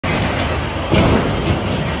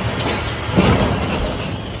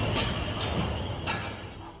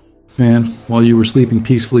man, while you were sleeping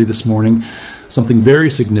peacefully this morning, something very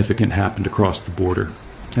significant happened across the border.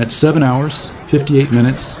 At 7 hours, 58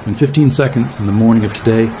 minutes, and 15 seconds in the morning of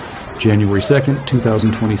today, January 2nd,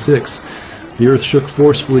 2026, the Earth shook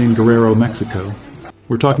forcefully in Guerrero, Mexico.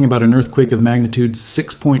 We're talking about an earthquake of magnitude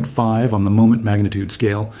 6.5 on the moment magnitude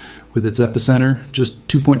scale, with its epicenter just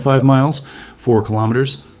 2.5 miles, 4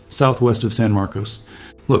 kilometers, southwest of San Marcos.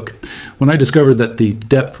 Look, when I discovered that the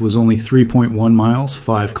depth was only 3.1 miles,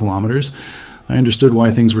 5 kilometers, I understood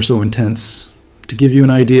why things were so intense. To give you an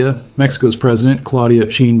idea, Mexico's President Claudia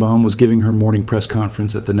Sheinbaum was giving her morning press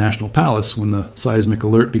conference at the National Palace when the seismic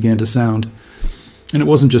alert began to sound. And it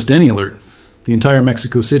wasn't just any alert. The entire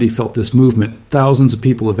Mexico City felt this movement. Thousands of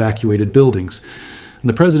people evacuated buildings. And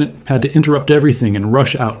the president had to interrupt everything and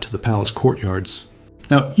rush out to the palace courtyards.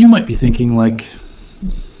 Now, you might be thinking, like,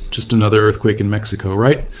 just another earthquake in Mexico,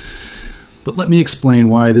 right? But let me explain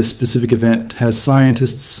why this specific event has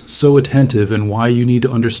scientists so attentive and why you need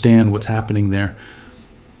to understand what's happening there.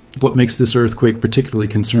 What makes this earthquake particularly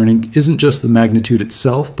concerning isn't just the magnitude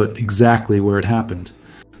itself, but exactly where it happened.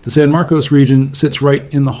 The San Marcos region sits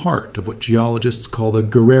right in the heart of what geologists call the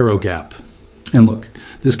Guerrero Gap. And look,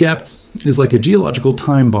 this gap is like a geological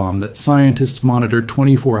time bomb that scientists monitor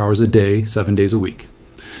 24 hours a day, 7 days a week.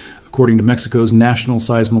 According to Mexico's National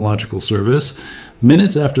Seismological Service,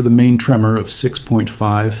 minutes after the main tremor of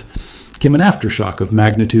 6.5 came an aftershock of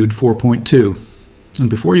magnitude 4.2. And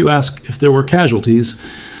before you ask if there were casualties,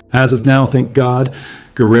 as of now, thank God,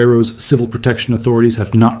 Guerrero's civil protection authorities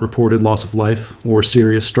have not reported loss of life or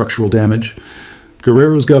serious structural damage.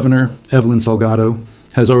 Guerrero's governor, Evelyn Salgado,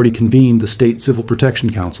 has already convened the State Civil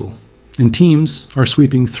Protection Council, and teams are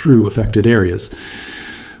sweeping through affected areas.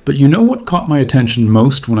 But you know what caught my attention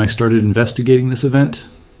most when I started investigating this event?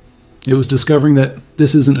 It was discovering that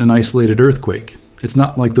this isn't an isolated earthquake. It's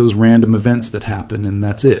not like those random events that happen and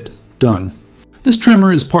that's it. Done. This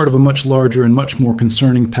tremor is part of a much larger and much more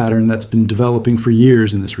concerning pattern that's been developing for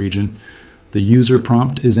years in this region. The user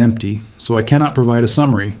prompt is empty, so I cannot provide a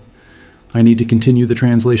summary. I need to continue the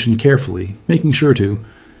translation carefully, making sure to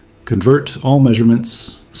convert all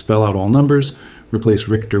measurements, spell out all numbers, replace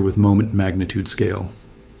Richter with moment magnitude scale.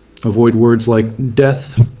 Avoid words like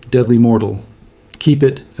death, deadly mortal. Keep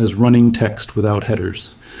it as running text without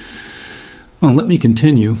headers. Well, let me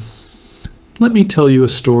continue. Let me tell you a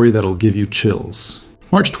story that'll give you chills.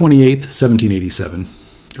 March 28th, 1787.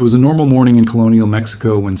 It was a normal morning in colonial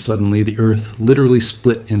Mexico when suddenly the earth literally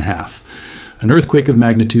split in half. An earthquake of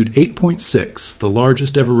magnitude 8.6, the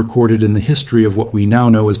largest ever recorded in the history of what we now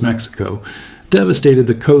know as Mexico, devastated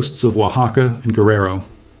the coasts of Oaxaca and Guerrero.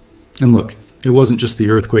 And look, it wasn't just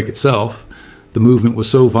the earthquake itself. The movement was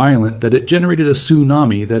so violent that it generated a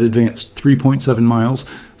tsunami that advanced 3.7 miles,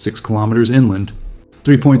 6 kilometers inland.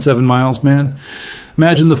 3.7 miles, man.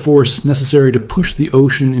 Imagine the force necessary to push the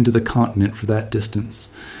ocean into the continent for that distance.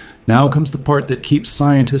 Now comes the part that keeps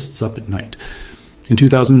scientists up at night. In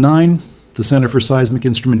 2009, the Center for Seismic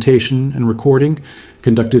Instrumentation and Recording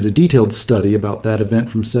conducted a detailed study about that event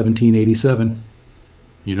from 1787.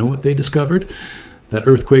 You know what they discovered? That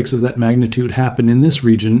earthquakes of that magnitude happen in this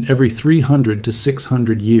region every 300 to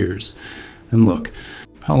 600 years. And look,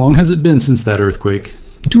 how long has it been since that earthquake?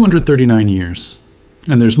 239 years.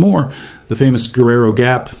 And there's more. The famous Guerrero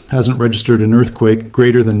Gap hasn't registered an earthquake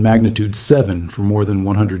greater than magnitude 7 for more than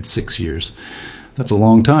 106 years. That's a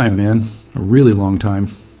long time, man. A really long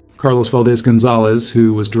time. Carlos Valdez-Gonzalez,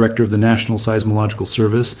 who was director of the National Seismological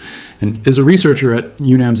Service and is a researcher at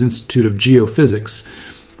UNAM's Institute of Geophysics,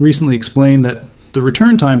 recently explained that the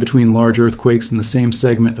return time between large earthquakes in the same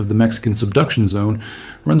segment of the Mexican subduction zone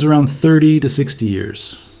runs around 30 to 60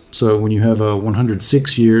 years. So when you have a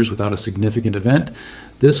 106 years without a significant event,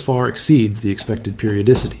 this far exceeds the expected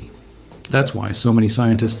periodicity. That's why so many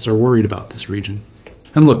scientists are worried about this region.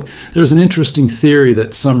 And look, there's an interesting theory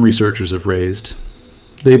that some researchers have raised.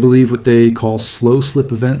 They believe what they call slow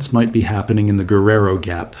slip events might be happening in the Guerrero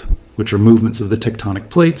Gap, which are movements of the tectonic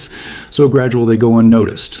plates, so gradual they go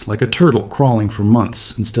unnoticed, like a turtle crawling for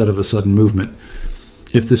months instead of a sudden movement.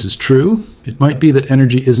 If this is true, it might be that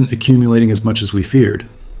energy isn't accumulating as much as we feared.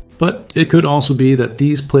 But it could also be that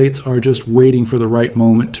these plates are just waiting for the right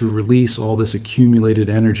moment to release all this accumulated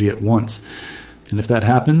energy at once. And if that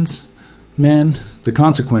happens, man, the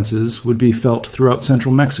consequences would be felt throughout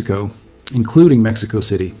central Mexico, including Mexico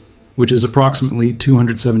City, which is approximately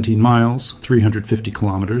 217 miles, 350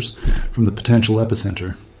 kilometers, from the potential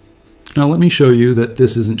epicenter. Now let me show you that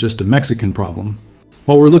this isn't just a Mexican problem.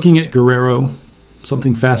 While we're looking at Guerrero,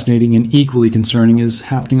 something fascinating and equally concerning is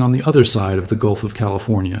happening on the other side of the Gulf of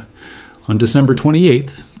California. On December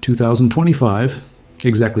 28, 2025,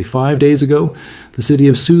 Exactly 5 days ago, the city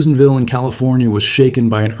of Susanville in California was shaken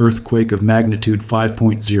by an earthquake of magnitude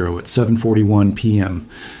 5.0 at 7:41 p.m.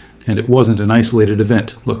 And it wasn't an isolated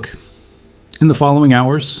event. Look. In the following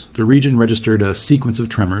hours, the region registered a sequence of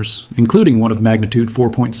tremors, including one of magnitude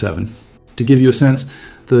 4.7. To give you a sense,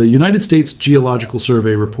 the United States Geological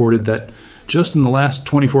Survey reported that just in the last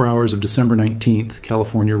 24 hours of December 19th,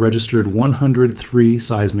 California registered 103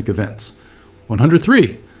 seismic events.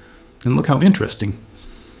 103! And look how interesting.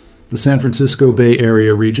 The San Francisco Bay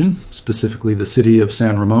Area region, specifically the city of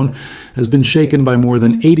San Ramon, has been shaken by more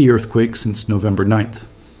than 80 earthquakes since November 9th.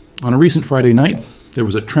 On a recent Friday night, there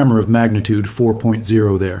was a tremor of magnitude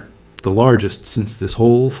 4.0 there, the largest since this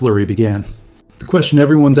whole flurry began. The question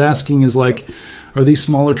everyone's asking is like, are these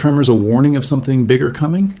smaller tremors a warning of something bigger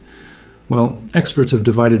coming? Well, experts have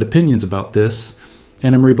divided opinions about this.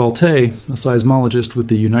 Anna Marie Balté, a seismologist with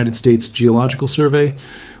the United States Geological Survey,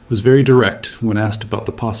 was very direct when asked about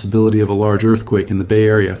the possibility of a large earthquake in the Bay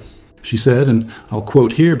Area. She said, and I'll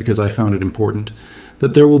quote here because I found it important,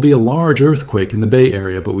 that there will be a large earthquake in the Bay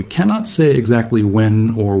Area, but we cannot say exactly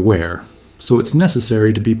when or where, so it's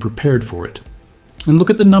necessary to be prepared for it. And look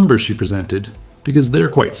at the numbers she presented, because they're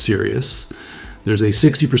quite serious. There's a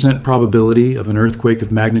 60% probability of an earthquake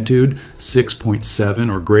of magnitude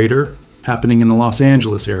 6.7 or greater happening in the Los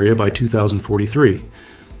Angeles area by 2043.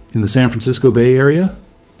 In the San Francisco Bay Area,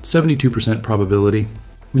 72% probability.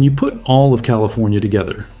 When you put all of California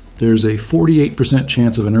together, there's a 48%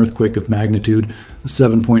 chance of an earthquake of magnitude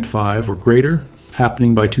 7.5 or greater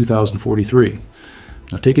happening by 2043.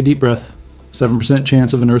 Now take a deep breath. 7%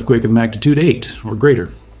 chance of an earthquake of magnitude 8 or greater.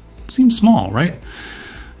 Seems small, right?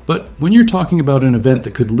 But when you're talking about an event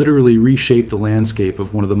that could literally reshape the landscape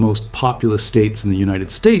of one of the most populous states in the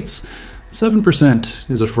United States, 7%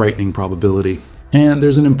 is a frightening probability. And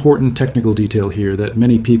there's an important technical detail here that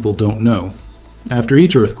many people don't know. After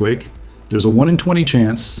each earthquake, there's a 1 in 20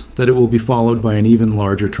 chance that it will be followed by an even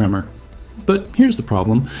larger tremor. But here's the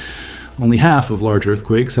problem. Only half of large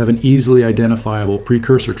earthquakes have an easily identifiable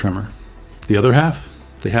precursor tremor. The other half,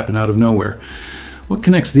 they happen out of nowhere. What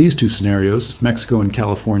connects these two scenarios, Mexico and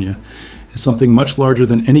California, is something much larger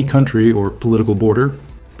than any country or political border.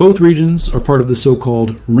 Both regions are part of the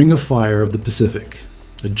so-called Ring of Fire of the Pacific,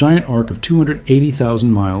 a giant arc of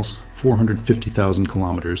 280,000 miles, 450,000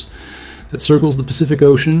 kilometers, that circles the Pacific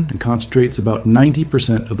Ocean and concentrates about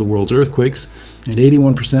 90% of the world's earthquakes and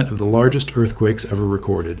 81% of the largest earthquakes ever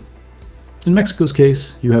recorded. In Mexico's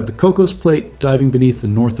case, you have the Cocos Plate diving beneath the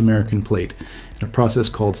North American Plate in a process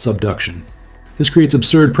called subduction. This creates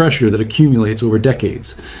absurd pressure that accumulates over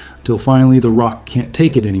decades, until finally the rock can't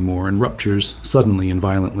take it anymore and ruptures suddenly and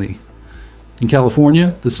violently. In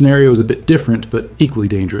California, the scenario is a bit different, but equally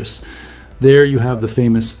dangerous. There you have the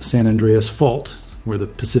famous San Andreas Fault, where the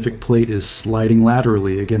Pacific Plate is sliding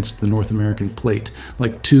laterally against the North American Plate,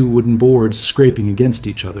 like two wooden boards scraping against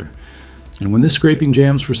each other. And when this scraping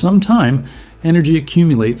jams for some time, energy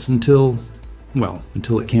accumulates until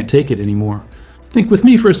it can't take it anymore. Think with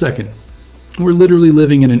me for a second. We're literally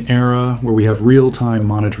living in an era where we have real-time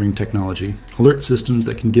monitoring technology, alert systems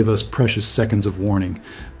that can give us precious seconds of warning,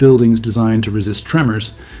 buildings designed to resist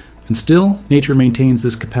tremors, and still, nature maintains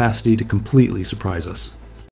this capacity to completely surprise us.